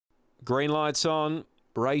Green lights on.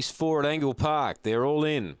 Race 4 at Angle-Park. They're all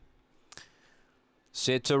in.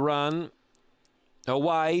 Set to run.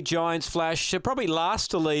 Away, Giants Flash, probably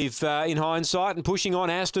last to leave in hindsight, and pushing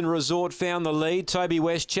on. Aston Resort found the lead. Toby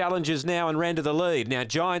West challenges now and ran to the lead. Now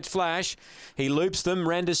Giants Flash, he loops them,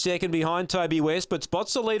 ran to second behind Toby West, but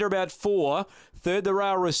spots the leader about 4. Third, the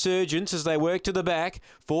Rail Resurgence as they work to the back.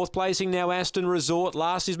 Fourth placing now Aston Resort.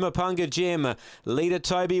 Last is Mapunga Gem. Leader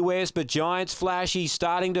Toby West, but Giants Flash, he's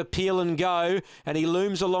starting to peel and go, and he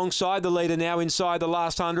looms alongside the leader now inside the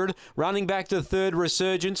last 100. Running back to third,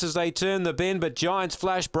 Resurgence as they turn the bend, but Giants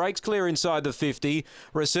Flash breaks clear inside the 50.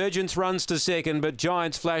 Resurgence runs to second, but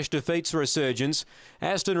Giants Flash defeats Resurgence.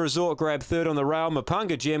 Aston Resort grabbed third on the rail.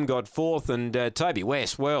 Mapunga Gem got fourth, and Toby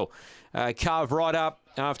West, well, carved right up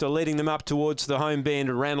after leading them up towards the home bend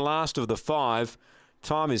and ran last of the 5.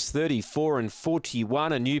 Time is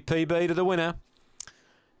 34:41, a new PB to the winner.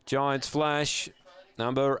 Giants Flash,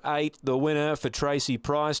 number 8, the winner for Tracy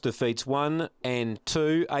Price, defeats 1 and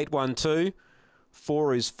 2, 8-1-2.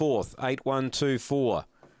 4 is fourth, 8-1-2-4.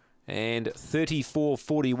 And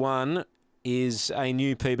 34:41 is a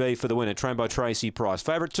new PB for the winner, trained by Tracy Price.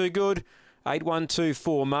 Favourite too good,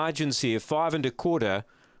 8-1-2-4. Margins here, 5 1/4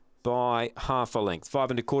 by half a length.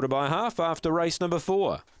 5 1/4 by half after race number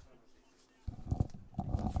 4.